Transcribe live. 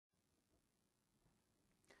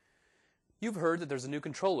You've heard that there's a new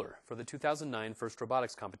controller for the 2009 FIRST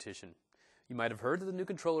Robotics competition. You might have heard that the new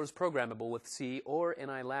controller is programmable with C or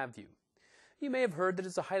NI LabVIEW. You may have heard that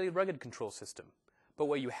it's a highly rugged control system. But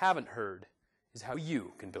what you haven't heard is how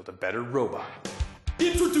you can build a better robot.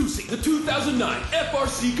 Introducing the 2009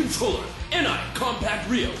 FRC Controller, NI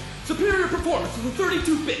CompactRIO. Superior performance with a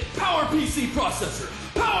 32-bit PowerPC processor.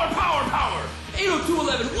 Power!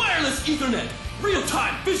 802.11 wireless Ethernet.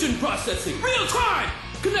 Real-time vision processing. Real-time!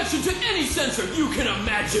 Connection to any sensor you can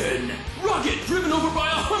imagine. Rugged, driven over by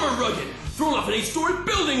a Hummer rugged. Thrown off an 8-story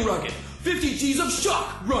building rugged. 50 G's of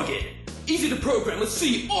shock rugged. Easy to program with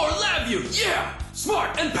C or LabVIEW, yeah!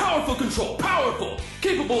 Smart and powerful control, powerful!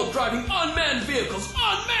 Capable of driving unmanned vehicles,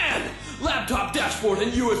 unmanned! Laptop dashboard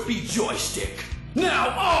and USB joystick.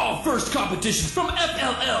 Now all FIRST competitions from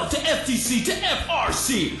FLL to FTC to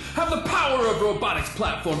FRC have the power of robotics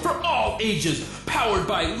platform for all ages, powered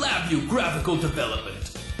by LabVIEW graphical development.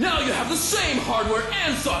 Now you have the same hardware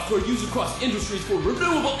and software used across industries for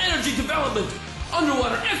renewable energy development,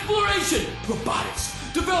 underwater exploration, robotics,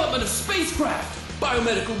 development of spacecraft,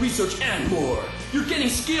 biomedical research, and more. You're getting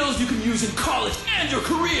skills you can use in college and your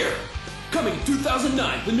career. Coming in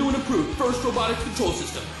 2009, the new and improved FIRST Robotics Control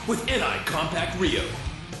System with NI CompactRIO.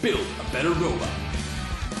 Build a better robot.